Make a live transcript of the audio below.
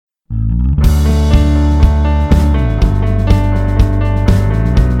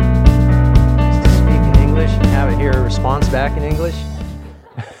speaking English.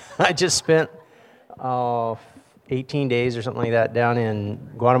 I just spent 18 days or something like that down in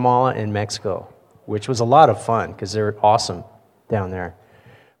Guatemala and Mexico, which was a lot of fun because they're awesome down there.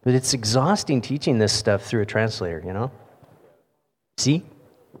 But it's exhausting teaching this stuff through a translator, you know? See?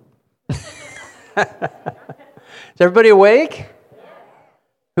 Is everybody awake?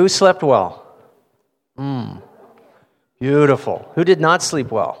 Who slept well? Beautiful. Who did not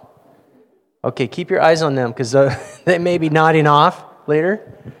sleep well? Okay, keep your eyes on them because they may be nodding off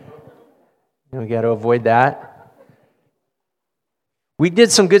later. We got to avoid that. We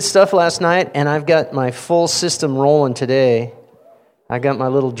did some good stuff last night, and I've got my full system rolling today. I got my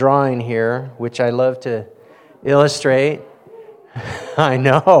little drawing here, which I love to illustrate. I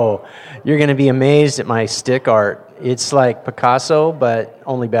know. You're going to be amazed at my stick art. It's like Picasso, but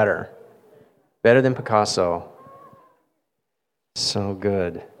only better. Better than Picasso. So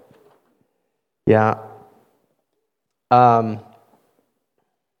good. Yeah. We're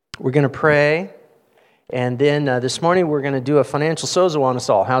going to pray, and then this morning we're going to do a financial sozo on us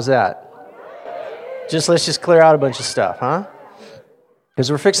all. How's that? Let's just clear out a bunch of stuff, huh?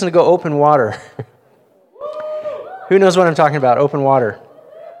 Because we're fixing to go open water. Who knows what I'm talking about? Open water.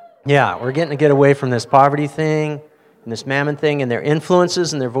 Yeah, we're getting to get away from this poverty thing and this mammon thing and their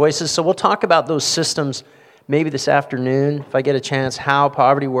influences and their voices. So we'll talk about those systems maybe this afternoon, if I get a chance, how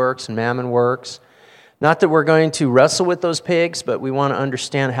poverty works and mammon works. Not that we're going to wrestle with those pigs, but we want to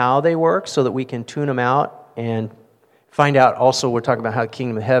understand how they work so that we can tune them out and find out also, we're talking about how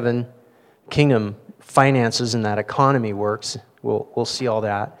kingdom of heaven, kingdom finances and that economy works. We'll see all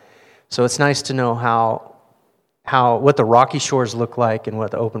that. So it's nice to know what the rocky shores look like and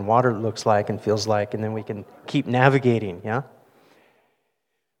what the open water looks like and feels like, and then we can keep navigating, yeah?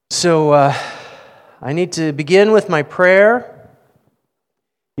 So I need to begin with my prayer.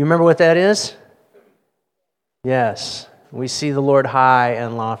 You remember what that is? Yes. We see the Lord high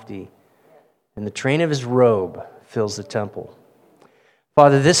and lofty, and the train of his robe fills the temple.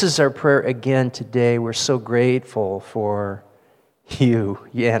 Father, this is our prayer again today. We're so grateful for you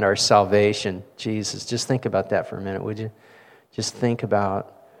and our salvation. Jesus, just think about that for a minute, would you? Just think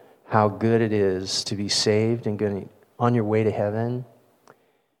about how good it is to be saved and going on your way to heaven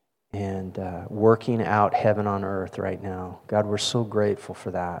and working out heaven on earth right now. God, we're so grateful for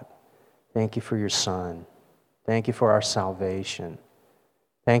that. Thank you for your Son. Thank you for our salvation.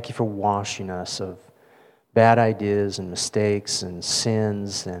 Thank you for washing us of bad ideas and mistakes and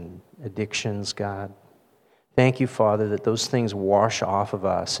sins and addictions, God. Thank you, Father, that those things wash off of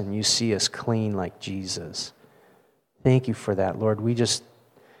us and you see us clean like Jesus. Thank you for that, Lord. We just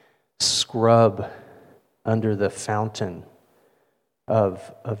scrub under the fountain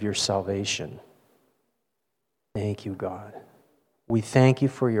of your salvation. Thank you, God. We thank you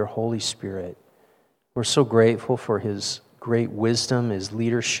for your Holy Spirit. We're so grateful for his great wisdom, his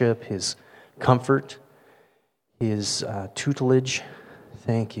leadership, his comfort, his tutelage.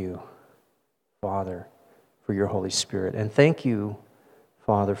 Thank you, Father, for your Holy Spirit. And thank you,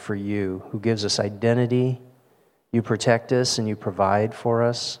 Father, for you who gives us identity. You protect us and you provide for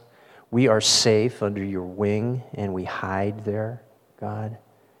us. We are safe under your wing and we hide there, God.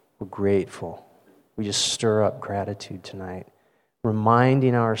 We're grateful. We just stir up gratitude tonight,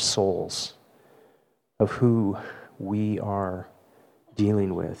 reminding our souls of who we are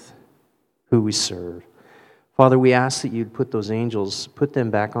dealing with, who we serve. Father, we ask that you'd put those angels, put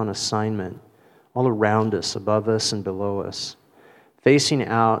them back on assignment all around us, above us and below us, facing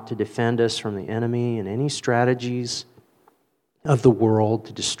out to defend us from the enemy and any strategies of the world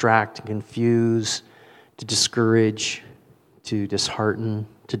to distract and confuse, to discourage, to dishearten,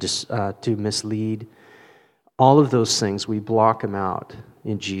 to mislead. All of those things, we block them out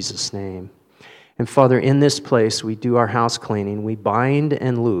in Jesus' name. And Father, in this place, we do our house cleaning. We bind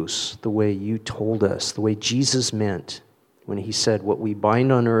and loose the way you told us, the way Jesus meant when he said, what we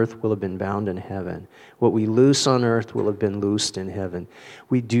bind on earth will have been bound in heaven. What we loose on earth will have been loosed in heaven.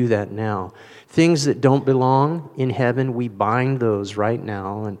 We do that now. Things that don't belong in heaven, we bind those right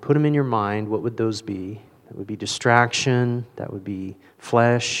now and put them in your mind. What would those be? That would be distraction. That would be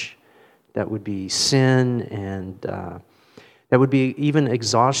flesh. That would be sin. And that would be even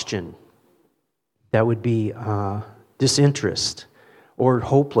exhaustion. That would be disinterest or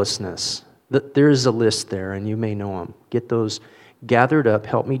hopelessness. There is a list there, and you may know them. Get those gathered up.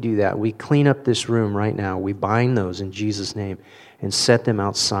 Help me do that. We clean up this room right now. We bind those in Jesus' name and set them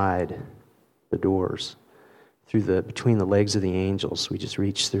outside the doors, between the legs of the angels. We just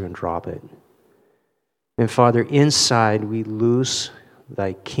reach through and drop it. And Father, inside we loose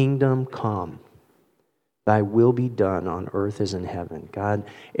thy kingdom come, Thy will be done on earth as in heaven. God,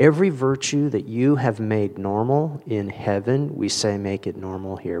 every virtue that you have made normal in heaven, we say make it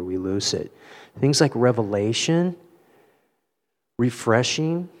normal here. We loose it. Things like revelation,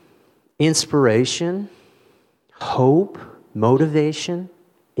 refreshing, inspiration, hope, motivation,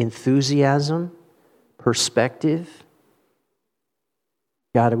 enthusiasm, perspective.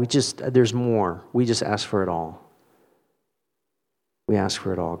 God, there's more. We just ask for it all. We ask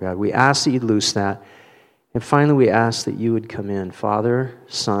for it all, God. We ask that you'd loose that. And finally, we ask that you would come in, Father,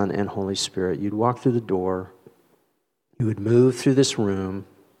 Son, and Holy Spirit. You'd walk through the door. You would move through this room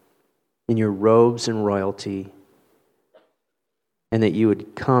in your robes and royalty. And that you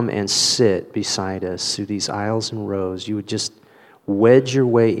would come and sit beside us through these aisles and rows. You would just wedge your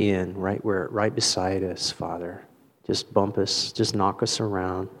way in right beside us, Father. Just bump us, just knock us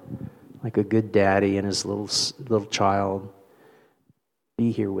around like a good daddy and his little child.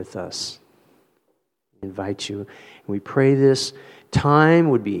 Be here with us. Invite you. And we pray this time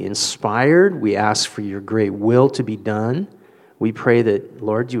would be inspired. We ask for your great will to be done. We pray that,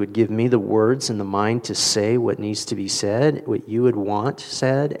 Lord, you would give me the words and the mind to say what needs to be said, what you would want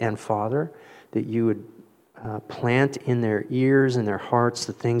said, and Father, that you would plant in their ears and their hearts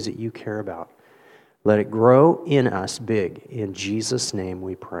the things that you care about. Let it grow in us big. In Jesus' name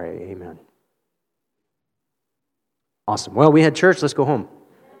we pray. Amen. Awesome. Well, we had church. Let's go home.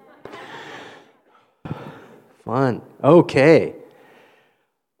 Fun. Okay.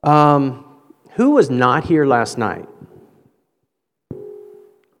 Who was not here last night?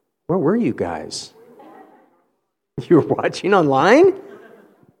 Where were you guys? You were watching online?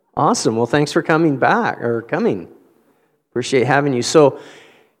 Awesome. Well, thanks for coming. Appreciate having you. So,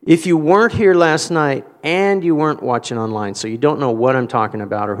 if you weren't here last night and you weren't watching online, so you don't know what I'm talking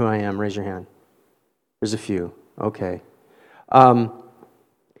about or who I am, raise your hand. There's a few. Okay.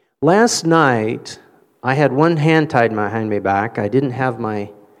 Last night, I had one hand tied behind my back. I didn't have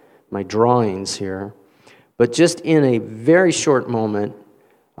my drawings here. But just in a very short moment,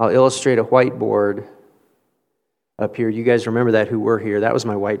 I'll illustrate a whiteboard up here. You guys remember that who were here. That was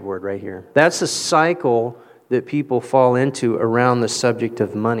my whiteboard right here. That's a cycle that people fall into around the subject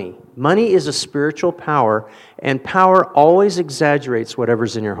of money. Money is a spiritual power, and power always exaggerates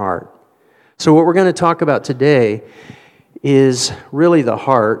whatever's in your heart. So what we're going to talk about today is really the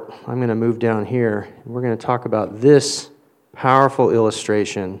heart. I'm going to move down here. We're going to talk about this powerful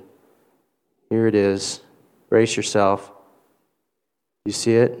illustration. Here it is. Brace yourself. You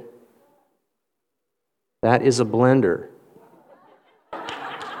see it? That is a blender.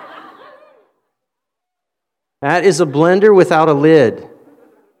 That is a blender without a lid.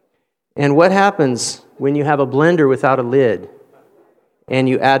 And what happens when you have a blender without a lid and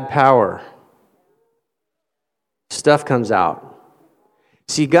you add power? Stuff comes out.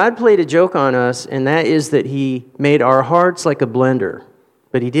 See, God played a joke on us, and that is that He made our hearts like a blender,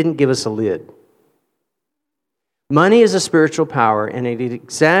 but He didn't give us a lid. Money is a spiritual power, and it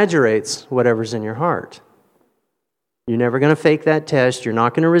exaggerates whatever's in your heart. You're never going to fake that test. You're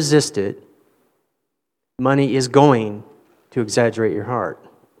not going to resist it. Money is going to exaggerate your heart.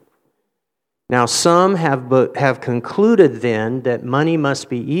 Now, some have concluded then that money must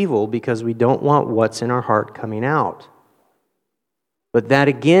be evil because we don't want what's in our heart coming out. But that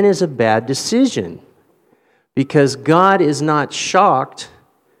again is a bad decision because God is not shocked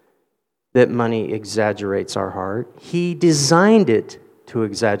that money exaggerates our heart. He designed it to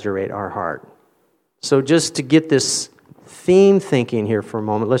exaggerate our heart. So just to get this theme thinking here for a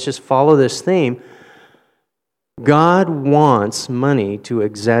moment, let's just follow this theme. God wants money to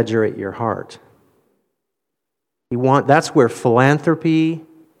exaggerate your heart. That's where philanthropy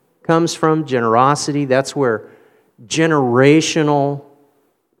comes from, generosity. That's where generational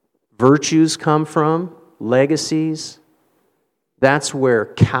virtues come from, legacies. That's where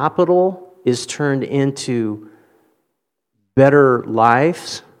capital is turned into better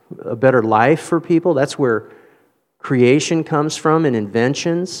lives, a better life for people. That's where creation comes from and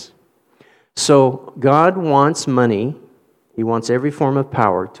inventions. So God wants money, He wants every form of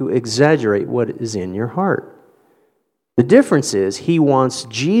power to exaggerate what is in your heart. The difference is He wants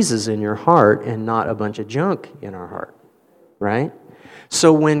Jesus in your heart and not a bunch of junk in our heart, right?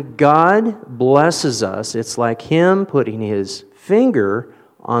 So when God blesses us, it's like Him putting His finger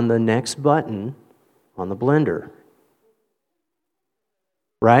on the next button on the blender,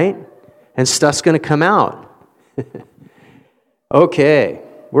 right? And stuff's going to come out. Okay.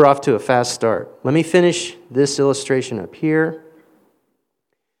 We're off to a fast start. Let me finish this illustration up here.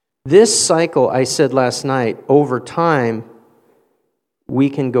 This cycle, I said last night, over time, we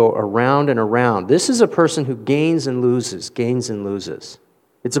can go around and around. This is a person who gains and loses.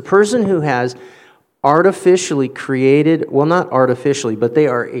 It's a person who has artificially created, well, not artificially, but they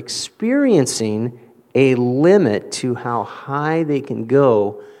are experiencing a limit to how high they can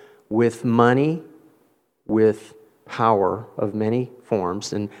go with money, with power of many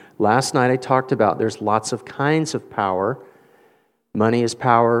forms. And last night I talked about there's lots of kinds of power. Money is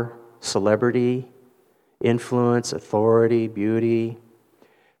power, celebrity, influence, authority, beauty.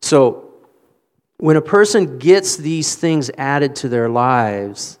 So when a person gets these things added to their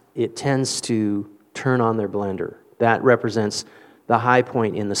lives, it tends to turn on their blender. That represents the high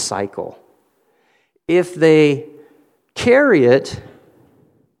point in the cycle. If they carry it,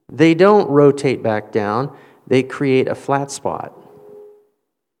 they don't rotate back down. They create a flat spot.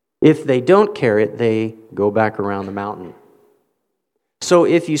 If they don't carry it, they go back around the mountain. So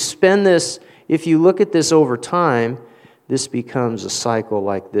if you look at this over time, this becomes a cycle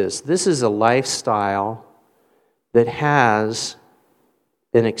like this. This is a lifestyle that has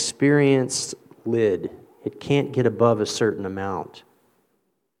an experienced lid. It can't get above a certain amount.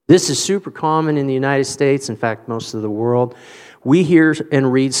 This is super common in the United States, in fact, most of the world. We hear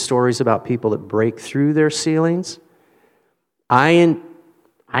and read stories about people that break through their ceilings. I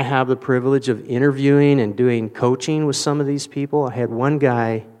have the privilege of interviewing and doing coaching with some of these people. I had one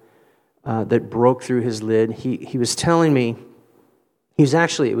guy that broke through his lid. He was telling me,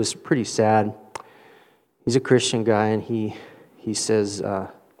 it was pretty sad. He's a Christian guy, and he says,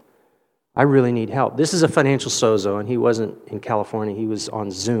 I really need help. This is a financial sozo, and he wasn't in California. He was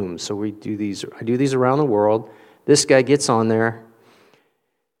on Zoom, so I do these around the world. This guy gets on there,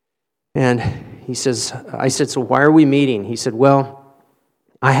 and he says, I said, so why are we meeting? He said, well,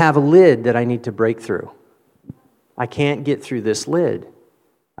 I have a lid that I need to break through. I can't get through this lid.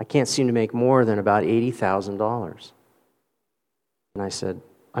 I can't seem to make more than about $80,000. And I said,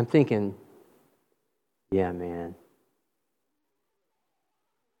 I'm thinking, yeah, man.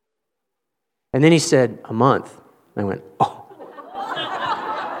 And then he said, a month. And I went, oh.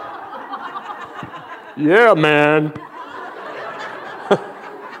 Yeah, man.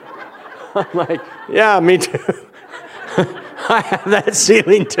 I'm like, yeah, me too. I have that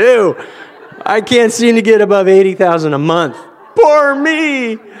ceiling too. I can't seem to get above $80,000 a month. Poor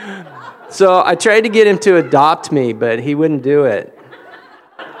me. So I tried to get him to adopt me, but he wouldn't do it.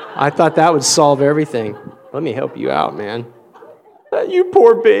 I thought that would solve everything. Let me help you out, man. You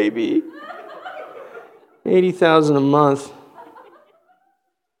poor baby. $80,000 a month.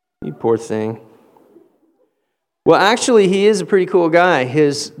 You poor thing. Well, actually, he is a pretty cool guy.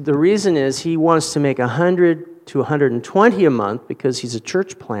 The reason is he wants to make $100 to $120 a month because he's a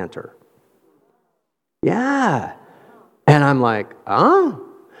church planter. Yeah. And I'm like, oh.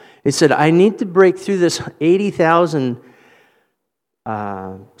 He said, I need to break through this 80,000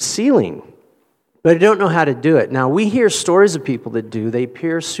 ceiling, but I don't know how to do it. Now, we hear stories of people that do. They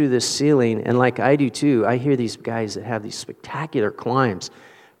pierce through this ceiling, and like I do too, I hear these guys that have these spectacular climbs,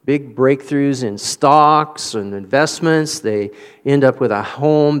 big breakthroughs in stocks and investments. They end up with a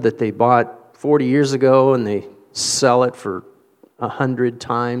home that they bought 40 years ago, and they sell it for 100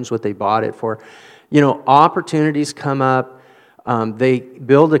 times what they bought it for. You know, opportunities come up. They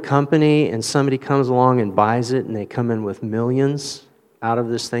build a company, and somebody comes along and buys it, and they come in with millions out of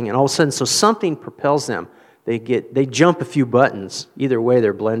this thing. And all of a sudden, so something propels them. They jump a few buttons. Either way,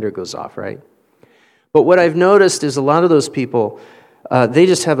 their blender goes off, right? But what I've noticed is a lot of those people, they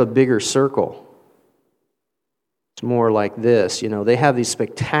just have a bigger circle. It's more like this. You know, they have these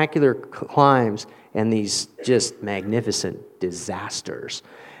spectacular climbs and these just magnificent disasters.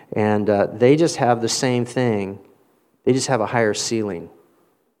 And they just have the same thing. They just have a higher ceiling,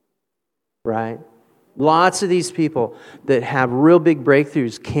 right? Lots of these people that have real big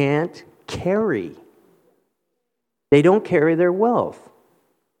breakthroughs can't carry. They don't carry their wealth.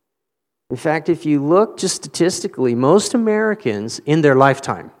 In fact, if you look just statistically, most Americans in their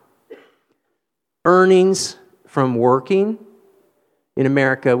lifetime, earnings from working in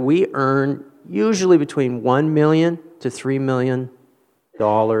America, we earn usually between $1 million to $3 million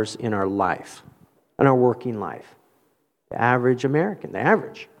in our life, in our working life. The average American, the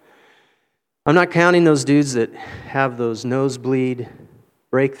average. I'm not counting those dudes that have those nosebleed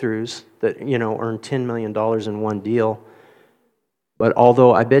breakthroughs that, you know, earn $10 million in one deal. But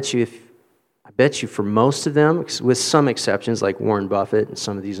although I bet you for most of them, with some exceptions like Warren Buffett and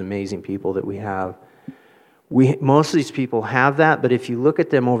some of these amazing people that we have, most of these people have that, but if you look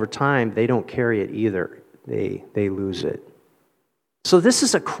at them over time, they don't carry it either. They lose it. So this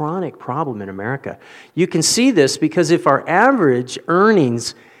is a chronic problem in America. You can see this because if our average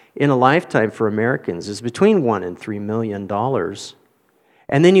earnings in a lifetime for Americans is between $1 and $3 million,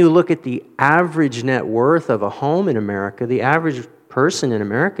 and then you look at the average net worth of a home in America, the average person in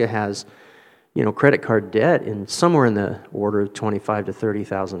America has, credit card debt in somewhere in the order of $25,000 to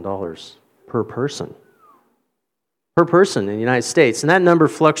 $30,000 per person. Per person in the United States. And that number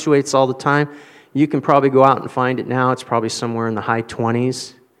fluctuates all the time. You can probably go out and find it now. It's probably somewhere in the high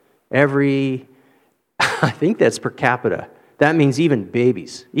 20s. I think that's per capita. That means even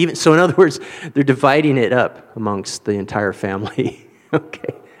babies. So in other words, they're dividing it up amongst the entire family.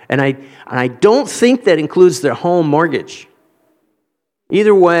 Okay. And I don't think that includes their home mortgage.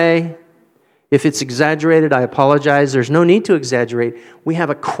 Either way, if it's exaggerated, I apologize. There's no need to exaggerate. We have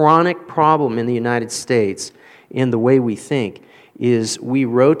a chronic problem in the United States in the way we think, is we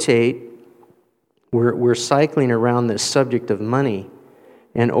rotate, we're cycling around this subject of money,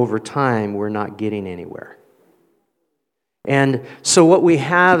 and over time, we're not getting anywhere. And so what we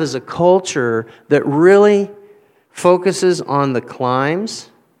have is a culture that really focuses on the climbs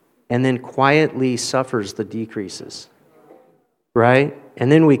and then quietly suffers the decreases, right? And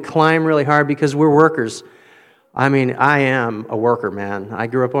then we climb really hard because we're workers. I mean, I am a worker, man. I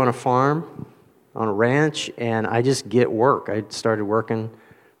grew up on a farm, on a ranch, and I just get work. I started working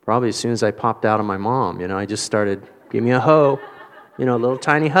probably as soon as I popped out of my mom. I just started, give me a hoe, a little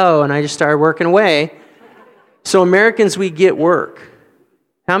tiny hoe, and I just started working away. So Americans, we get work.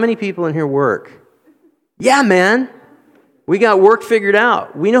 How many people in here work? Yeah, man. We got work figured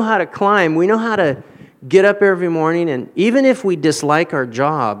out. We know how to climb. We know how to get up every morning, and even if we dislike our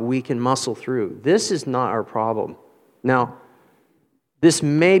job, we can muscle through. This is not our problem. Now, this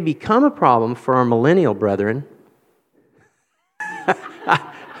may become a problem for our millennial brethren.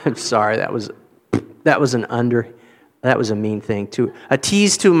 I'm sorry, that was a mean thing too. A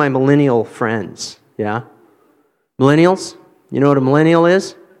tease to my millennial friends. Yeah? Millennials? You know what a millennial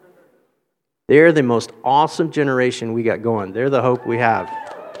is? They're the most awesome generation we got going. They're the hope we have.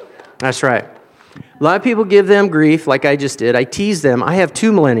 That's right. A lot of people give them grief, like I just did. I tease them. I have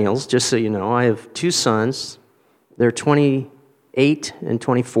two millennials, just so you know. I have two sons. They're 28 and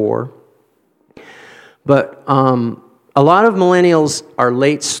 24. But a lot of millennials are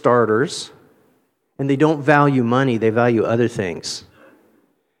late starters, and they don't value money. They value other things.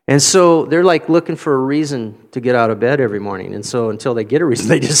 And so they're like looking for a reason to get out of bed every morning. And so until they get a reason,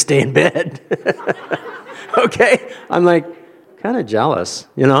 they just stay in bed. Okay? I'm like, kind of jealous,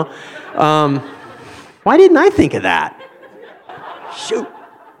 Why didn't I think of that? Shoot.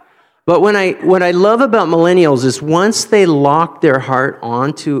 But what I love about millennials is once they lock their heart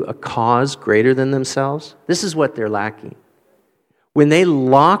onto a cause greater than themselves, this is what they're lacking. When they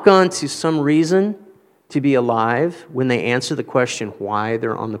lock onto some reason to be alive, when they answer the question why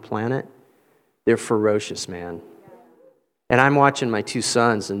they're on the planet, they're ferocious, man. And I'm watching my two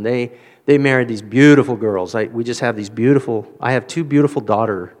sons, and they married these beautiful girls. I have two beautiful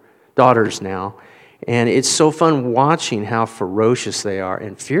daughters now. And it's so fun watching how ferocious they are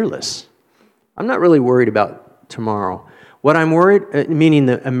and fearless. I'm not really worried about tomorrow. What I'm worried, meaning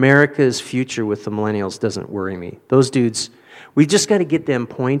that America's future with the millennials doesn't worry me. Those dudes, we just got to get them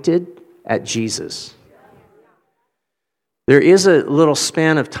pointed at Jesus. There is a little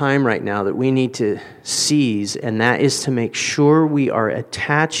span of time right now that we need to seize, and that is to make sure we are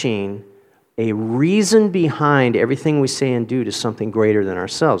attaching a reason behind everything we say and do to something greater than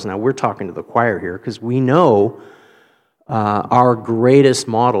ourselves. Now, we're talking to the choir here because we know our greatest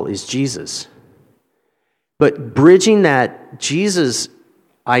model is Jesus. But bridging that Jesus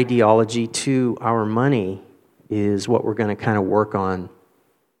ideology to our money is what we're going to kind of work on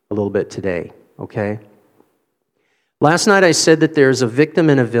a little bit today, okay? Last night I said that there's a victim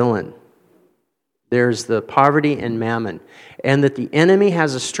and a villain. There's the poverty and mammon, and that the enemy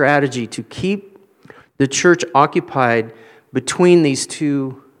has a strategy to keep the church occupied between these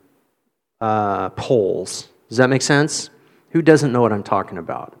two poles. Does that make sense? Who doesn't know what I'm talking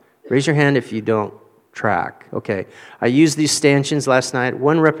about? Raise your hand if you don't track. Okay. I used these stanchions last night.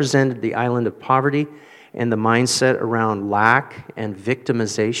 One represented the island of poverty and the mindset around lack and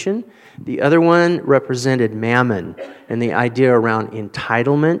victimization. The other one represented mammon and the idea around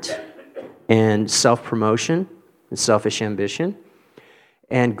entitlement and self-promotion and selfish ambition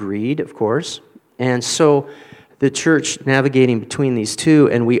and greed, of course. And so the church navigating between these two,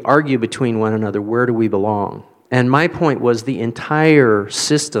 and we argue between one another, where do we belong? And my point was the entire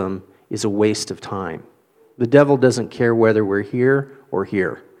system is a waste of time. The devil doesn't care whether we're here or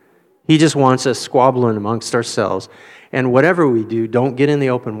here. He just wants us squabbling amongst ourselves. And whatever we do, don't get in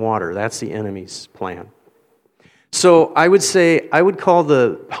the open water. That's the enemy's plan. So I would say, I would call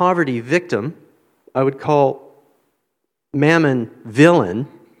the poverty victim, I would call mammon villain,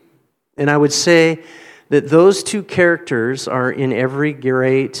 and I would say that those two characters are in every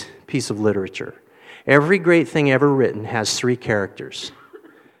great piece of literature. Every great thing ever written has three characters.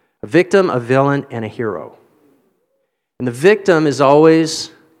 A victim, a villain, and a hero. And the victim has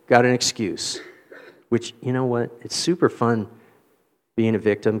always got an excuse, which, you know what? It's super fun being a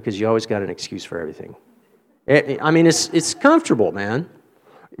victim because you always got an excuse for everything. I mean, it's comfortable, man.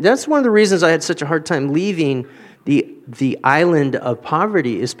 That's one of the reasons I had such a hard time leaving the island of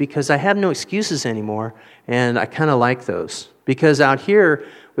poverty, is because I have no excuses anymore, and I kind of like those. Because out here,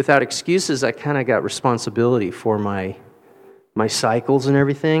 without excuses, I kind of got responsibility for my cycles and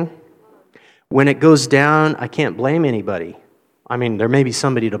everything. When it goes down, I can't blame anybody. I mean, there may be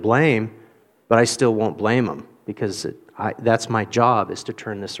somebody to blame, but I still won't blame them because that's my job, is to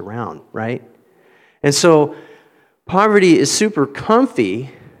turn this around, right? And so poverty is super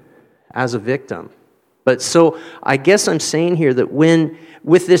comfy as a victim. But so I guess I'm saying here that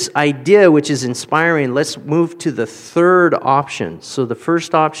with this idea, which is inspiring, let's move to the third option. So the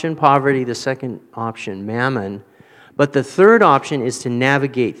first option, poverty; the second option, mammon. But the third option is to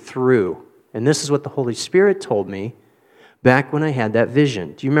navigate through. And this is what the Holy Spirit told me back when I had that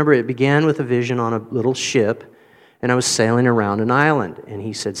vision. Do you remember it began with a vision on a little ship, and I was sailing around an island. And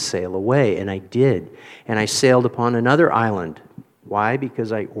he said, sail away. And I did. And I sailed upon another island. Why?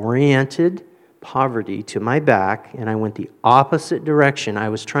 Because I oriented poverty to my back, and I went the opposite direction. I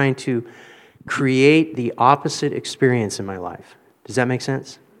was trying to create the opposite experience in my life. Does that make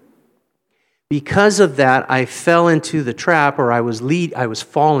sense? Because of that, I fell into the trap, or I was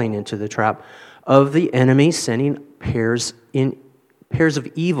falling into the trap of the enemy sending pairs of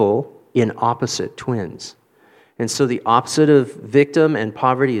evil in opposite twins. And so the opposite of victim and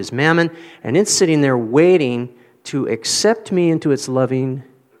poverty is mammon, and it's sitting there waiting to accept me into its loving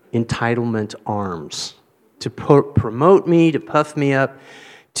entitlement arms, to promote me, to puff me up,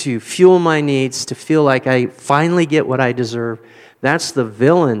 to fuel my needs, to feel like I finally get what I deserve. That's the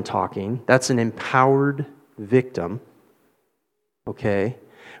villain talking. That's an empowered victim. Okay?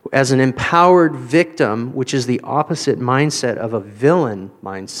 As an empowered victim, which is the opposite mindset of a villain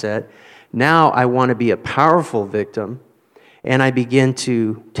mindset, now I want to be a powerful victim, and I begin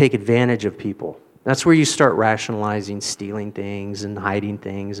to take advantage of people. That's where you start rationalizing stealing things and hiding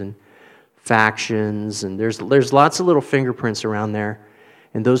things and factions, and there's lots of little fingerprints around there,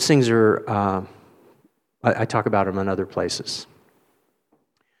 and those things are, I talk about them in other places.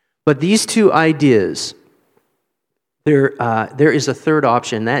 But these two ideas, there is a third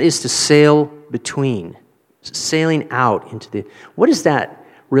option. That is to sail between, sailing out into the... What does that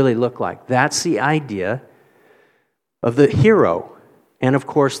really look like? That's the idea of the hero. And of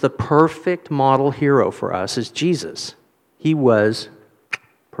course, the perfect model hero for us is Jesus. He was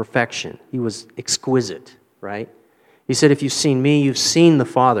perfection. He was exquisite, right? He said, if you've seen me, you've seen the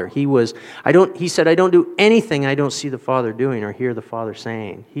Father. He said, I don't do anything I don't see the Father doing or hear the Father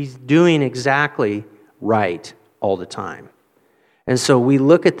saying. He's doing exactly right all the time. And so we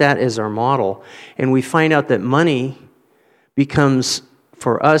look at that as our model, and we find out that money becomes,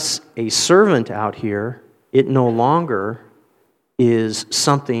 for us, a servant out here. It no longer is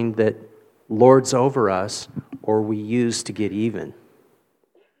something that lords over us or we use to get even.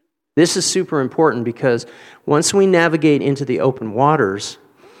 This is super important because once we navigate into the open waters,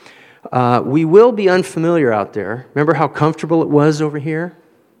 we will be unfamiliar out there. Remember how comfortable it was over here?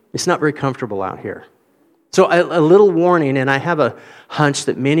 It's not very comfortable out here. So a little warning, and I have a hunch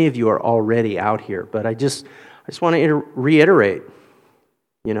that many of you are already out here, but I just want to reiterate,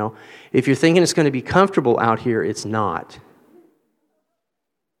 if you're thinking it's going to be comfortable out here, it's not.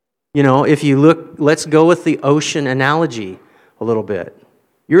 If you look, let's go with the ocean analogy a little bit.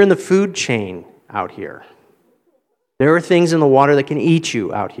 You're in the food chain out here. There are things in the water that can eat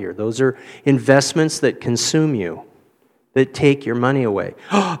you out here. Those are investments that consume you, that take your money away.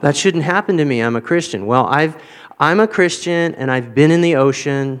 Oh, that shouldn't happen to me. I'm a Christian. Well, I'm a Christian, and I've been in the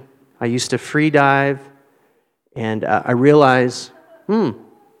ocean. I used to free dive, and I realize,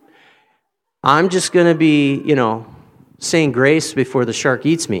 I'm just going to be, saying grace before the shark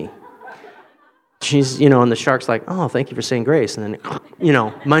eats me. She's, and the shark's like, oh, thank you for saying grace. And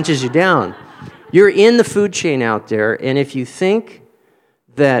then, munches you down. You're in the food chain out there, and if you think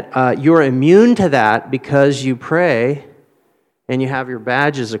that you're immune to that because you pray and you have your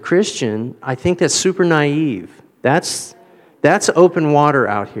badge as a Christian, I think that's super naive. That's open water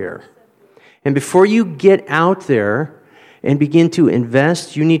out here. And before you get out there and begin to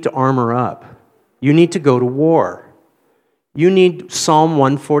invest, you need to armor up. You need to go to war. You need Psalm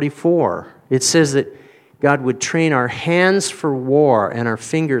 144. It says that God would train our hands for war and our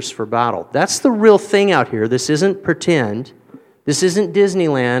fingers for battle. That's the real thing out here. This isn't pretend. This isn't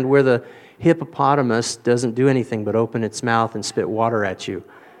Disneyland where the hippopotamus doesn't do anything but open its mouth and spit water at you.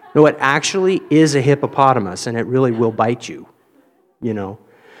 No, it actually is a hippopotamus, and it really will bite you,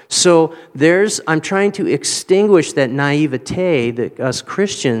 So I'm trying to extinguish that naivete that us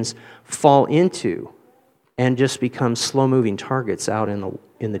Christians fall into and just become slow-moving targets out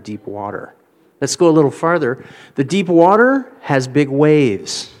in the deep water. Let's go a little farther. The deep water has big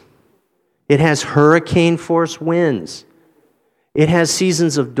waves. It has hurricane-force winds. It has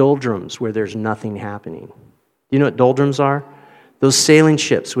seasons of doldrums where there's nothing happening. You know what doldrums are? Those sailing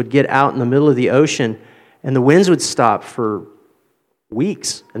ships would get out in the middle of the ocean and the winds would stop for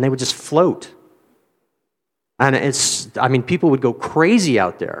weeks and they would just float. And people would go crazy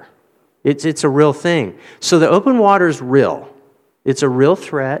out there. It's a real thing. So the open water is real. It's a real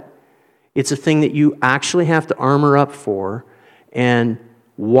threat. It's a thing that you actually have to armor up for and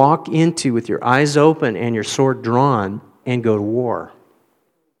walk into with your eyes open and your sword drawn and go to war.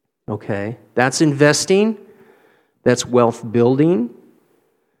 Okay? That's investing. That's wealth building.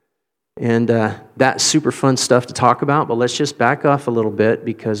 And that's super fun stuff to talk about, but let's just back off a little bit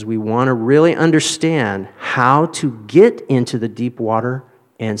because we want to really understand how to get into the deep water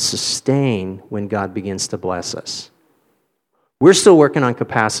and sustain when God begins to bless us. We're still working on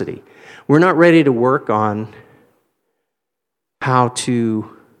capacity. We're not ready to work on how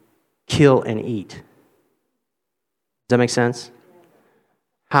to kill and eat. Does that make sense?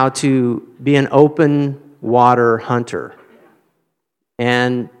 How to be an open water hunter.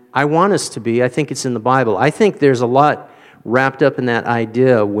 And I want us to be. I think it's in the Bible. I think there's a lot wrapped up in that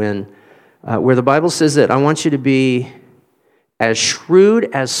idea where the Bible says that I want you to be as shrewd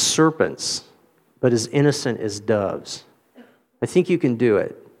as serpents, but as innocent as doves. I think you can do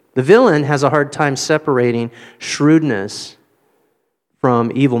it. The villain has a hard time separating shrewdness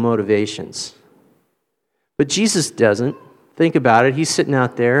from evil motivations. But Jesus doesn't. Think about it. He's sitting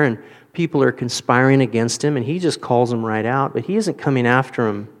out there and people are conspiring against him and he just calls them right out, but he isn't coming after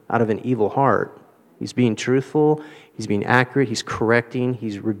them out of an evil heart. He's being truthful, he's being accurate, he's correcting,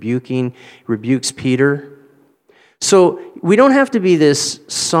 he's rebuking, rebukes Peter. So we don't have to be this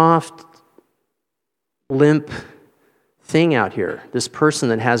soft, limp thing out here, this person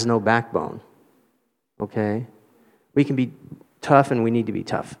that has no backbone. Okay? We can be tough and we need to be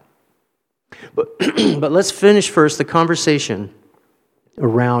tough. But let's finish first the conversation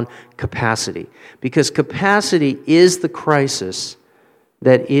around capacity. Because capacity is the crisis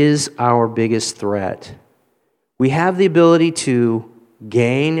that is our biggest threat. We have the ability to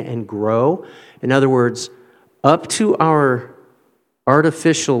gain and grow. In other words, up to our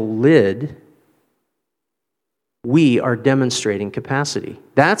artificial lid, we are demonstrating capacity.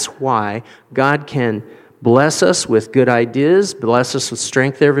 That's why God can bless us with good ideas, bless us with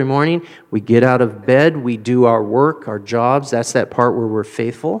strength every morning. We get out of bed, we do our work, our jobs. That's that part where we're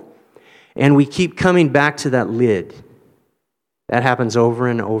faithful. And we keep coming back to that lid. That happens over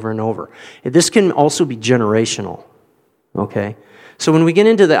and over and over. This can also be generational. Okay? So when we get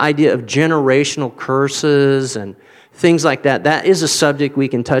into the idea of generational curses and things like that, that is a subject we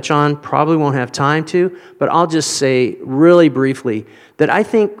can touch on. Probably won't have time to, but I'll just say really briefly that I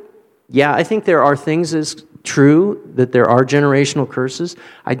think there are things as true, that there are generational curses.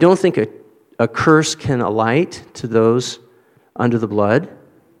 I don't think a curse can alight to those under the blood.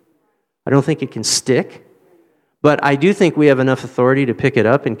 I don't think it can stick. But I do think we have enough authority to pick it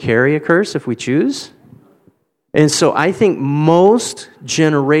up and carry a curse if we choose. And so I think most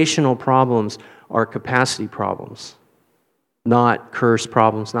generational problems are capacity problems, not curse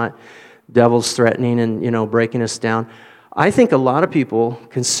problems, not devils threatening and breaking us down. I think a lot of people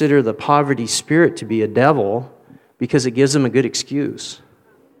consider the poverty spirit to be a devil because it gives them a good excuse.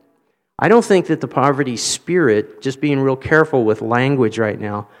 I don't think that the poverty spirit, just being real careful with language right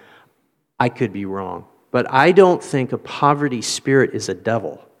now, I could be wrong, but I don't think a poverty spirit is a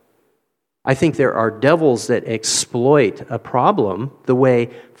devil. I think there are devils that exploit a problem the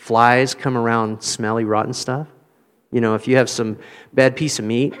way flies come around smelly, rotten stuff. If you have some bad piece of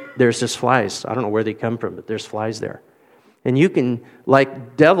meat, there's just flies. I don't know where they come from, but there's flies there. And you can,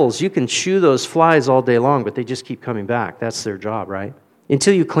 like devils, you can chew those flies all day long, but they just keep coming back. That's their job, right?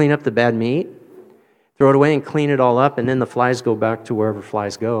 Until you clean up the bad meat, throw it away and clean it all up, and then the flies go back to wherever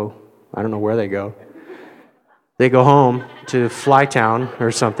flies go. I don't know where they go. They go home to Flytown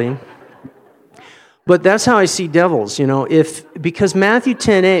or something. But that's how I see devils, because Matthew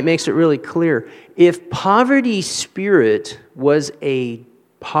 10:8 makes it really clear. If poverty spirit was a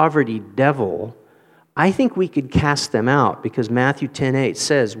poverty devil, I think we could cast them out because Matthew 10:8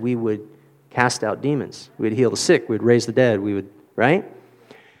 says we would cast out demons. We would heal the sick. We would raise the dead. We would, right?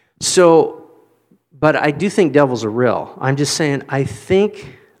 So, but I do think devils are real. I'm just saying I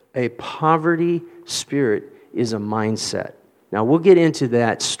think a poverty spirit is a mindset. Now, we'll get into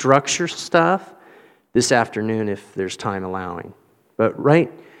that structure stuff this afternoon if there's time allowing. But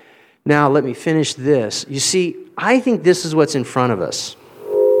Now, let me finish this. You see, I think this is what's in front of us.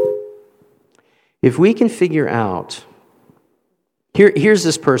 If we can figure out, here's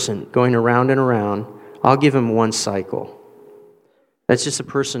this person going around and around. I'll give him one cycle. That's just a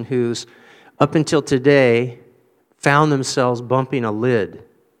person who's, up until today, found themselves bumping a lid.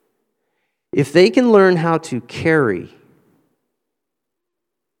 If they can learn how to carry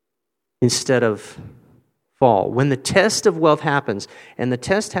instead of fall, when the test of wealth happens, and the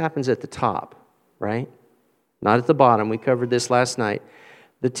test happens at the top, right? Not at the bottom. We covered this last night.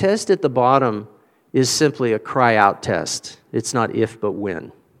 The test at the bottom is simply a cry out test. It's not if, but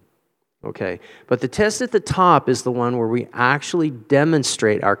when. Okay? But the test at the top is the one where we actually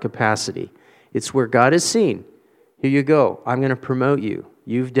demonstrate our capacity. It's where God is seen. Here you go. I'm going to promote you.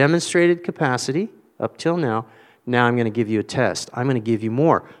 You've demonstrated capacity up till now. Now I'm going to give you a test. I'm going to give you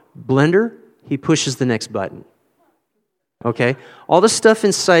more. Blender, he pushes the next button. Okay? All the stuff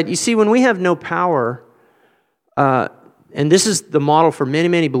inside. You see, when we have no power, and this is the model for many,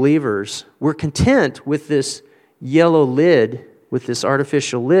 many believers, we're content with this yellow lid, with this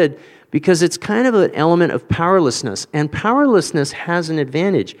artificial lid, because it's kind of an element of powerlessness. And powerlessness has an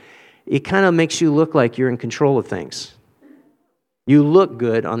advantage. It kind of makes you look like you're in control of things. You look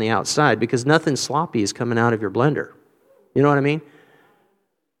good on the outside because nothing sloppy is coming out of your blender. You know what I mean?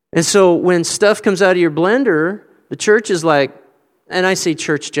 And so when stuff comes out of your blender, the church is like, and I say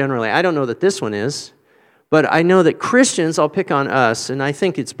church generally, I don't know that this one is, but I know that Christians, I'll pick on us, and I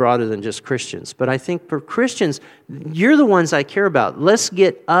think it's broader than just Christians, but I think for Christians, you're the ones I care about. Let's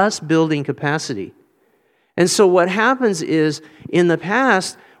get us building capacity. And so what happens is, in the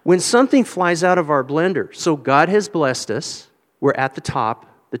past, when something flies out of our blender, so God has blessed us, we're at the top,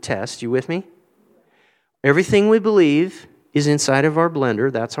 the test, you with me? Everything we believe is inside of our blender,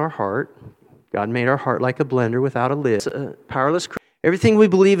 that's our heart. God made our heart like a blender without a lid. It's a powerless. Everything we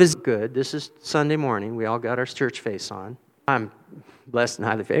believe is good. This is Sunday morning. We all got our church face on. I'm blessed and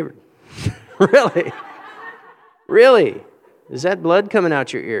highly favored. Really? Really? Is that blood coming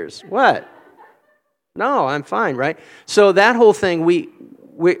out your ears? What? No, I'm fine, right? So that whole thing, we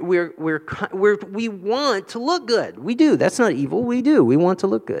want to look good. We do. That's not evil. We do. We want to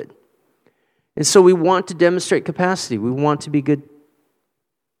look good. And so we want to demonstrate capacity. We want to be good,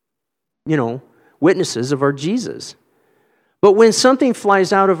 witnesses of our Jesus. But when something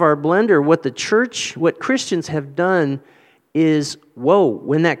flies out of our blender, what Christians have done is,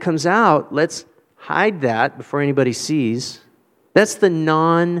 when that comes out, let's hide that before anybody sees. That's the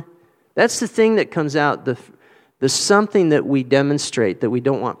thing that comes out, the something that we demonstrate that we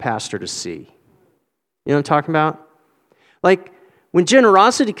don't want pastor to see. You know what I'm talking about? Like, when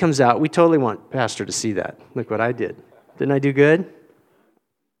generosity comes out, we totally want pastor to see that. Look what I did. Didn't I do good?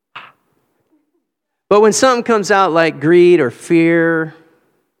 But when something comes out like greed or fear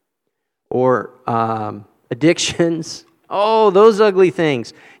or addictions, those ugly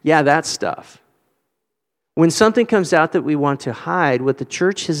things, that stuff. When something comes out that we want to hide, what the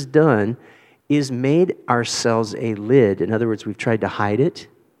church has done is made ourselves a lid. In other words, we've tried to hide it,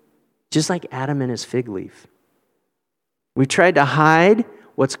 just like Adam and his fig leaf. We've tried to hide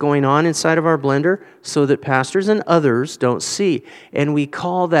what's going on inside of our blender so that pastors and others don't see. And we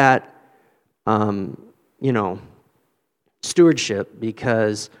call that, stewardship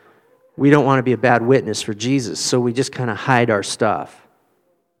because we don't want to be a bad witness for Jesus. So we just kind of hide our stuff.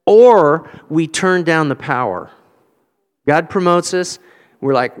 Or we turn down the power. God promotes us.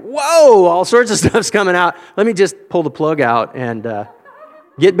 We're like, whoa, all sorts of stuff's coming out. Let me just pull the plug out and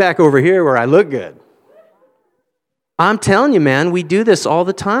get back over here where I look good. I'm telling you, man, we do this all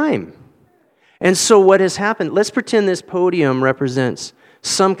the time. And so what has happened, let's pretend this podium represents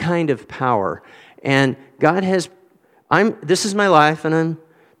some kind of power. And God this is my life, and I'm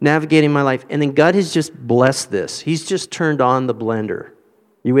navigating my life. And then God has just blessed this. He's just turned on the blender.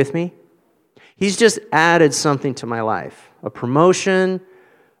 You with me? He's just added something to my life. A promotion,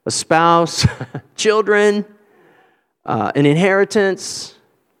 a spouse, children, an inheritance,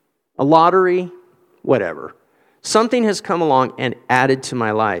 a lottery, whatever. Something has come along and added to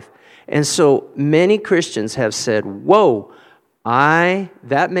my life. And so many Christians have said,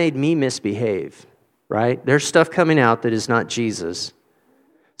 that made me misbehave, right? There's stuff coming out that is not Jesus.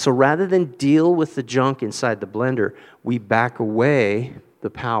 So rather than deal with the junk inside the blender, we back away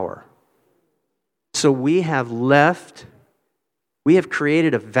the power. So we have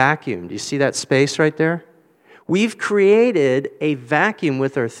created a vacuum. Do you see that space right there? We've created a vacuum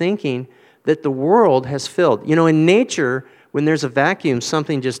with our thinking that the world has filled. In nature, when there's a vacuum,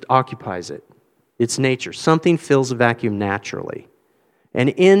 something just occupies it. It's nature. Something fills a vacuum naturally. And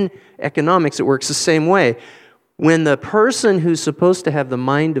in economics, it works the same way. When the person who's supposed to have the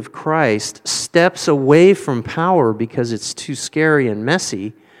mind of Christ steps away from power because it's too scary and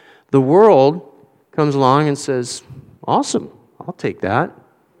messy, the world comes along and says, awesome, I'll take that.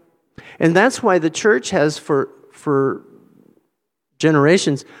 And that's why the church has, for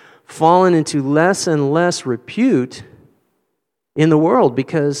generations, fallen into less and less repute in the world,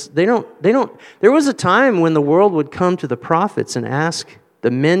 because they don't. There was a time when the world would come to the prophets and ask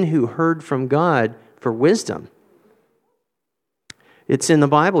the men who heard from God for wisdom. It's in the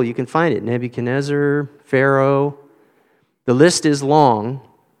Bible. You can find it. Nebuchadnezzar, Pharaoh. The list is long.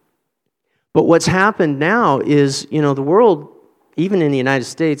 But what's happened now is, the world, even in the United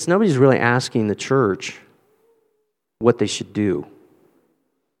States, nobody's really asking the church what they should do,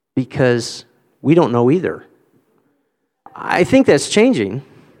 because we don't know either. I think that's changing.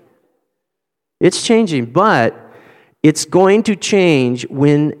 It's changing, but it's going to change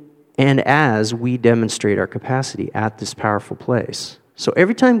when and as we demonstrate our capacity at this powerful place. So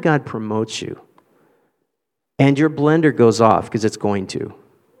every time God promotes you and your blender goes off, because it's going to,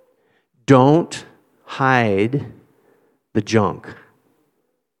 don't hide the junk.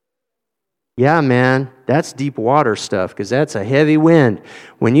 Yeah, man, that's deep water stuff, because that's a heavy wind.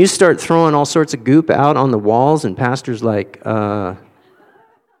 When you start throwing all sorts of goop out on the walls and pastor's like,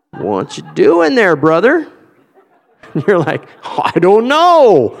 what you doing there, brother? You're like, I don't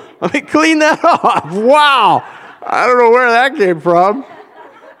know. Let me clean that off. Wow. I don't know where that came from.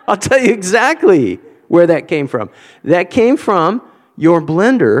 I'll tell you exactly where that came from. That came from your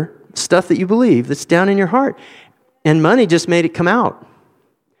blender, stuff that you believe that's down in your heart. And money just made it come out.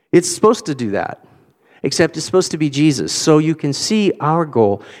 It's supposed to do that, except it's supposed to be Jesus. So you can see our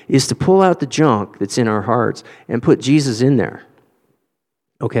goal is to pull out the junk that's in our hearts and put Jesus in there.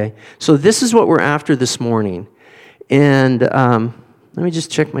 Okay? So this is what we're after this morning. And let me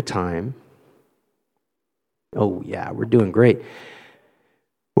just check my time. Oh, yeah, we're doing great.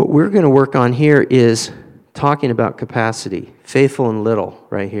 What we're going to work on here is talking about capacity, faithful in little,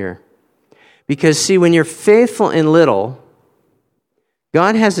 right here. Because, see, when you're faithful in little,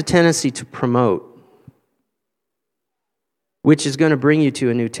 God has a tendency to promote, which is going to bring you to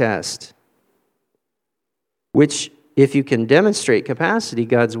a new test, which, if you can demonstrate capacity,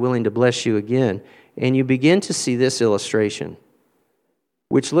 God's willing to bless you again. And you begin to see this illustration,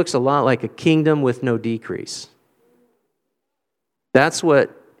 which looks a lot like a kingdom with no decrease. That's what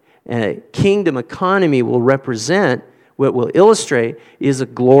a kingdom economy will represent. What will illustrate is a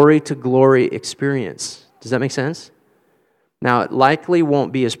glory-to-glory experience. Does that make sense? Now, it likely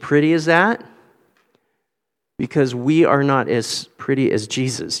won't be as pretty as that, because we are not as pretty as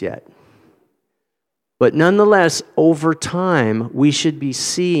Jesus yet. But nonetheless, over time, we should be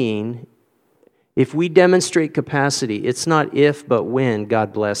seeing, if we demonstrate capacity, it's not if, but when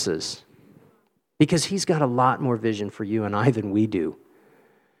God blesses. Because He's got a lot more vision for you and I than we do.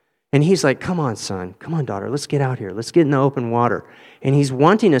 And He's like, come on, son. Come on, daughter. Let's get out here. Let's get in the open water. And He's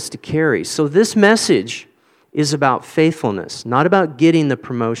wanting us to carry. So this message is about faithfulness, not about getting the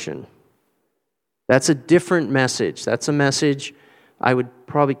promotion. That's a different message. That's a message I would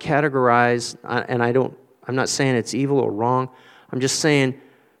probably categorize, and I'm not saying it's evil or wrong. I'm just saying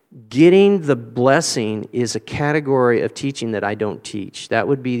getting the blessing is a category of teaching that I don't teach. That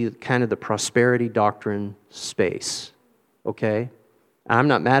would be kind of the prosperity doctrine space, okay? I'm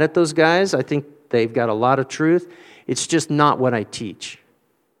not mad at those guys. I think they've got a lot of truth. It's just not what I teach.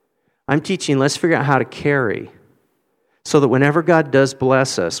 I'm teaching, let's figure out how to carry so that whenever God does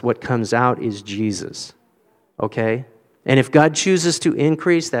bless us, what comes out is Jesus, okay? And if God chooses to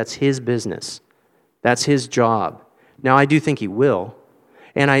increase, that's His business. That's His job. Now, I do think He will,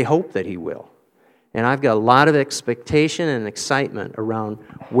 and I hope that He will. And I've got a lot of expectation and excitement around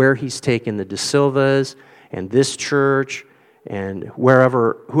where He's taken the DeSilvas and this church and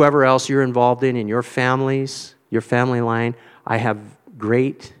whoever else you're involved in your families, your family line. I have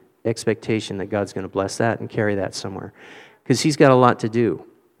great expectation that God's going to bless that and carry that somewhere, because He's got a lot to do.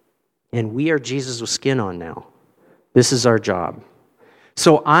 And we are Jesus with skin on now. This is our job.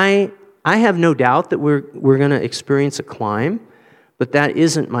 So I have no doubt that we're going to experience a climb, but that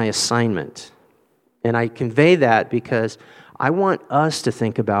isn't my assignment. And I convey that because I want us to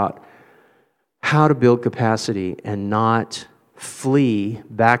think about how to build capacity and not flee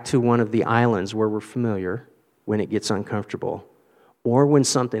back to one of the islands where we're familiar when it gets uncomfortable, or when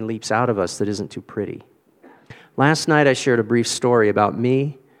something leaps out of us that isn't too pretty. Last night I shared a brief story about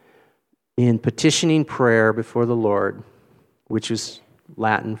me in petitioning prayer before the Lord, which is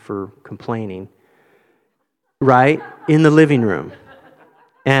Latin for complaining, right, in the living room.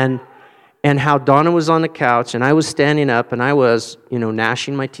 And how Donna was on the couch, and I was standing up, and I was,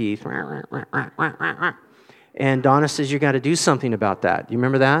 gnashing my teeth. And Donna says, you got to do something about that. Do you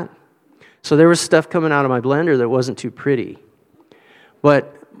remember that? So there was stuff coming out of my blender that wasn't too pretty.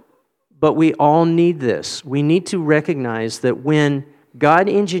 But we all need this. We need to recognize that when God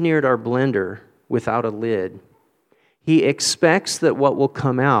engineered our blender without a lid, He expects that what will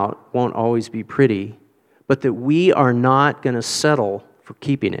come out won't always be pretty, but that we are not going to settle for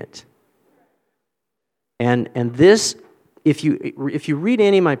keeping it. And this, if you read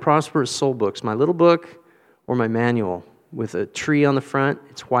any of my Prosperous Soul books, my little book or my manual with a tree on the front,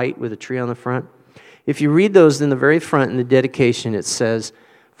 it's white with a tree on the front. If you read those in the very front in the dedication, it says,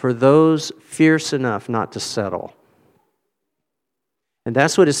 for those fierce enough not to settle. And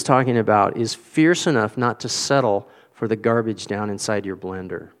that's what it's talking about, is fierce enough not to settle for the garbage down inside your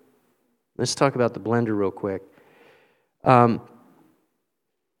blender. Let's talk about the blender real quick. The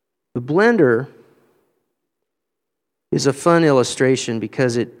blender is a fun illustration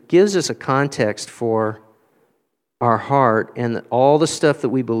because it gives us a context for our heart and all the stuff that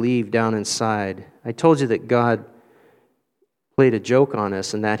we believe down inside. I told you that God played a joke on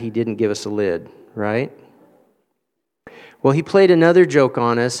us and that He didn't give us a lid, right? Well, He played another joke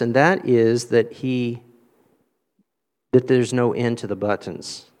on us, and that is that there's no end to the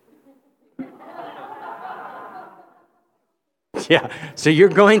buttons. Yeah, so you are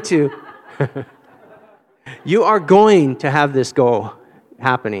going to have this goal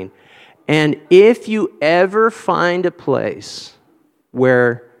happening. And if you ever find a place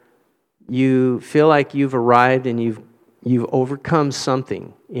where you feel like you've arrived and you've overcome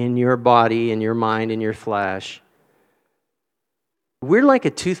something in your body, in your mind, in your flesh, we're like a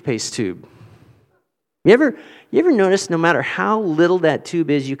toothpaste tube. You ever notice no matter how little that tube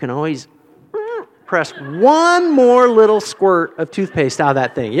is, you can always press one more little squirt of toothpaste out of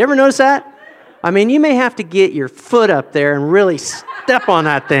that thing. You ever notice that? I mean, you may have to get your foot up there and really step on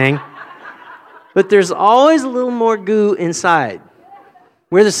that thing, but there's always a little more goo inside.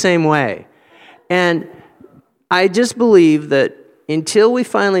 We're the same way. And I just believe that until we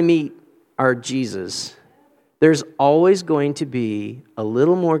finally meet our Jesus, there's always going to be a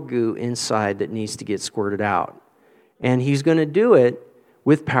little more goo inside that needs to get squirted out. And He's going to do it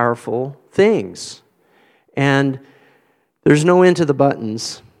with powerful things. And there's no end to the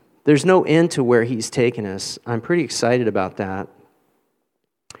buttons. There's no end to where He's taken us. I'm pretty excited about that.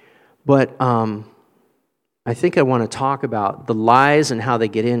 But I think I want to talk about the lies and how they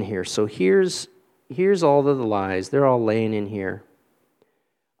get in here. So here's all of the lies. They're all laying in here.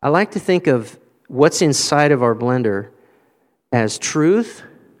 I like to think of what's inside of our blender as truth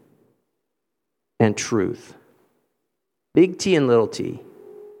and truth. Big T and little t.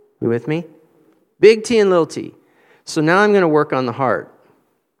 You with me? Big T and little t. So now I'm going to work on the heart.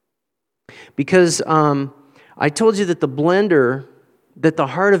 Because I told you that the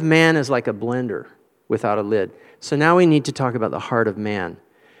heart of man is like a blender without a lid. So now we need to talk about the heart of man.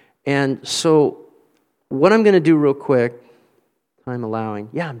 And so what I'm going to do real quick, time allowing.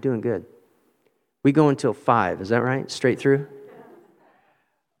 Yeah, I'm doing good. We go until 5, is that right? Straight through?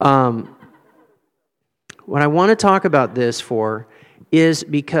 What I want to talk about this for is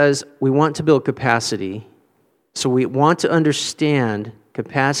because we want to build capacity. So we want to understand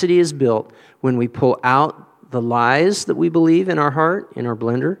capacity is built when we pull out the lies that we believe in our heart, in our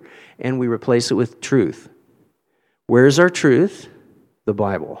blender, and we replace it with truth. Where's our truth? The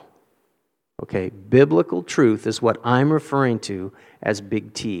Bible. Okay, biblical truth is what I'm referring to as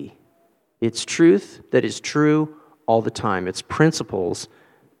big T. It's truth that is true all the time. It's principles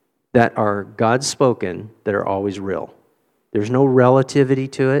that are God-spoken that are always real. There's no relativity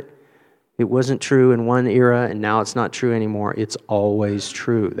to it. It wasn't true in one era, and now it's not true anymore. It's always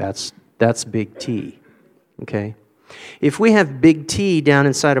true. That's big T. Okay? If we have big T down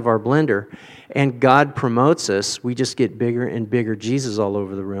inside of our blender, and God promotes us, we just get bigger and bigger Jesus all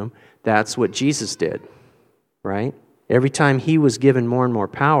over the room. That's what Jesus did, right? Every time He was given more and more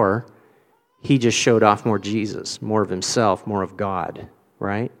power, He just showed off more Jesus, more of Himself, more of God,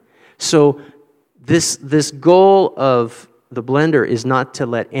 right? So this goal of the blender is not to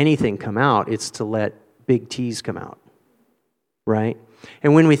let anything come out, it's to let big T's come out, right?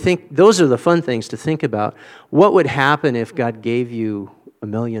 And when we think, those are the fun things to think about. What would happen if God gave you $1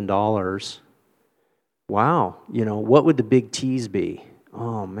 million? Wow, what would the big T's be?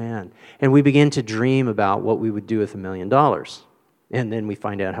 Oh, man. And we begin to dream about what we would do with $1 million. And then we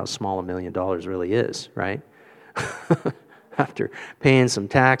find out how small $1 million really is, right? After paying some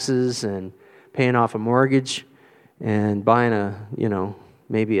taxes and paying off a mortgage and buying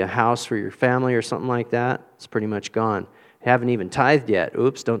maybe a house for your family or something like that, it's pretty much gone. Haven't even tithed yet.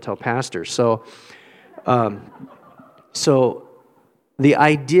 Oops, don't tell pastors. So the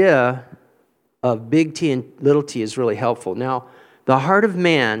idea of big T and little t is really helpful. Now, the heart of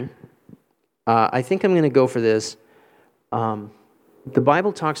man, I think I'm going to go for this. The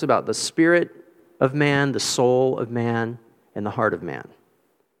Bible talks about the spirit of man, the soul of man, and the heart of man.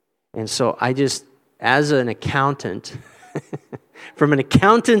 And so I just, as an accountant, from an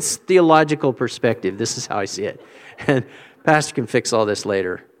accountant's theological perspective, this is how I see it. And Pastor can fix all this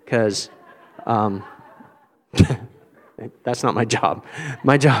later, because that's not my job.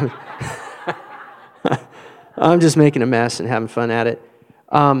 My job, I'm just making a mess and having fun at it.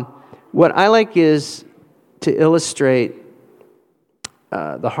 What I like is to illustrate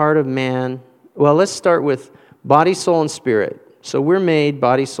the heart of man. Well, let's start with body, soul, and spirit. So we're made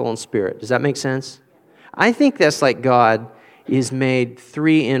body, soul, and spirit. Does that make sense? I think that's like God is made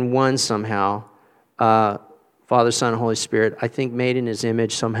 3 in 1 somehow. Father, Son, and Holy Spirit. I think made in His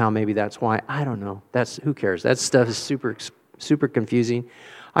image somehow. Maybe that's why. I don't know. Who cares? That stuff is super confusing.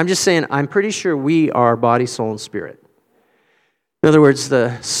 I'm just saying, I'm pretty sure we are body, soul, and spirit. In other words,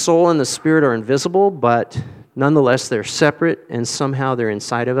 the soul and the spirit are invisible, but nonetheless they're separate, and somehow they're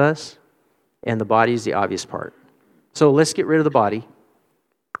inside of us, and the body is the obvious part. So let's get rid of the body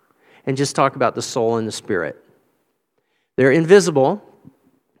and just talk about the soul and the spirit. They're invisible,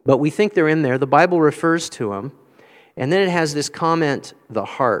 but we think they're in there. The Bible refers to them. And then it has this comment, the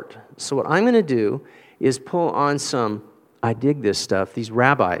heart. So what I'm going to do is pull on some, I dig this stuff, these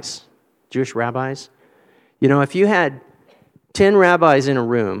rabbis, Jewish rabbis. You know, if you had 10 rabbis in a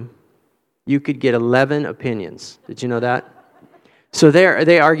room, you could get 11 opinions. Did you know that? So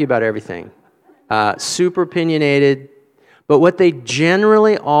they argue about everything. Super opinionated. But what they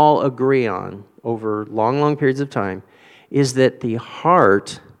generally all agree on over long periods of time is that the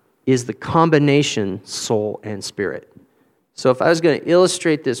heart is the combination soul and spirit. So if I was going to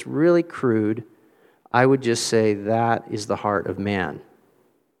illustrate this really crude, I would just say that is the heart of man.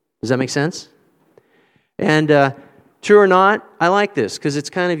 Does that make sense? And true or not, I like this because it's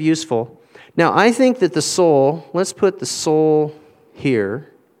kind of useful. Now, I think that the soul, let's put the soul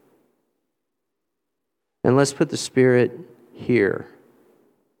here, and let's put the spirit here.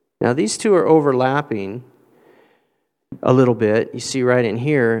 Now, these two are overlapping a little bit. You see right in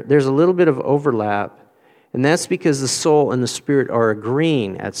here, there's a little bit of overlap, and that's because the soul and the spirit are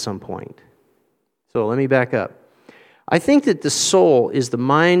agreeing at some point. So let me back up. I think that the soul is the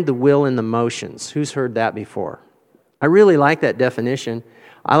mind, the will, and the motions. Who's heard that before? I really like that definition.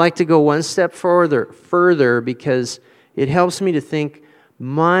 I like to go one step further because it helps me to think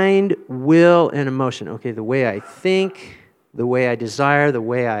mind, will, and emotion. Okay, the way I think, the way I desire, the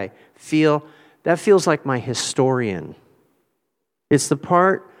way I feel, that feels like my historian. It's the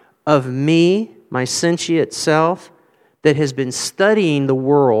part of me, my sentient self, that has been studying the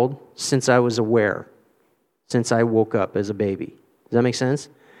world since I was aware, since I woke up as a baby. Does that make sense?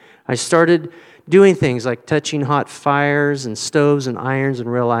 I started doing things like touching hot fires and stoves and irons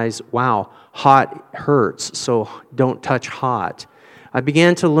and realized, wow, hot hurts, so don't touch hot. I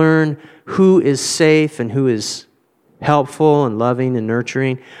began to learn who is safe and who is helpful and loving and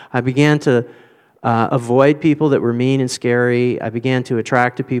nurturing. I began to avoid people that were mean and scary. I began to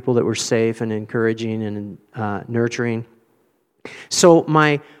attract to people that were safe and encouraging and nurturing. So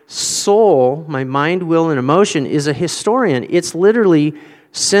my soul, my mind, will, and emotion is a historian. It's literally,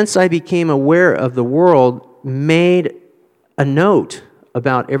 since I became aware of the world, made a note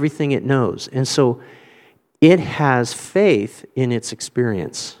about everything it knows. And so it has faith in its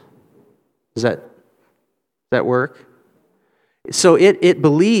experience. Does that work? So it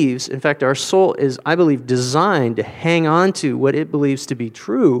believes, in fact, our soul is, I believe, designed to hang on to what it believes to be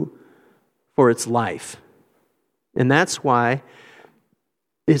true for its life. And that's why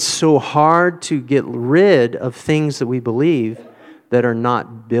it's so hard to get rid of things that we believe that are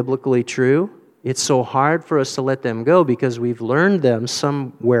not biblically true. It's so hard for us to let them go because we've learned them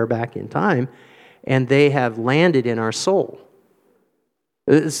somewhere back in time, and they have landed in our soul.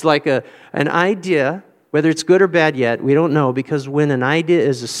 It's like an idea, whether it's good or bad yet, we don't know, because when an idea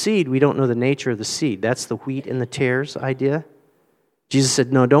is a seed, we don't know the nature of the seed. That's the wheat and the tares idea. Jesus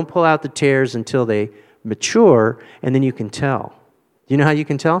said, no, don't pull out the tares until they mature, and then you can tell. Do you know how you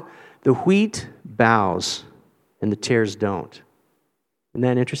can tell? The wheat bows, and the tares don't. Isn't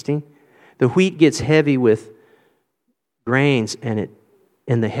that interesting? The wheat gets heavy with grains, and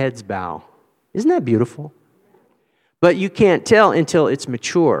the heads bow. Isn't that beautiful? But you can't tell until it's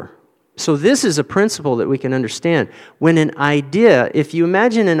mature. So this is a principle that we can understand. When an idea, if you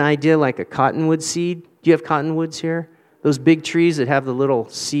imagine an idea like a cottonwood seed, do you have cottonwoods here? Those big trees that have the little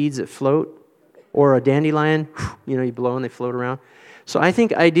seeds that float? Or a dandelion, you blow and they float around. So I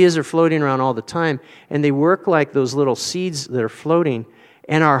think ideas are floating around all the time, and they work like those little seeds that are floating.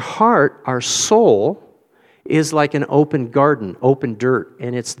 And our heart, our soul, is like an open garden, open dirt,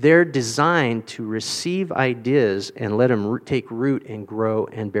 and it's there designed to receive ideas and let them take root and grow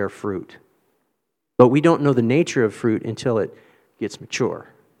and bear fruit. But we don't know the nature of fruit until it gets mature.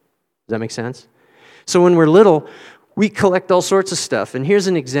 Does that make sense? So when we're little, we collect all sorts of stuff. And here's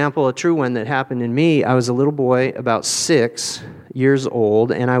an example, a true one that happened in me. I was a little boy, about 6 years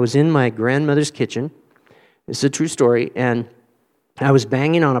old, and I was in my grandmother's kitchen. It's a true story, and I was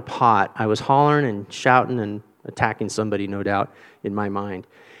banging on a pot. I was hollering and shouting and attacking somebody, no doubt, in my mind.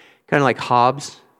 Kind of like Hobbes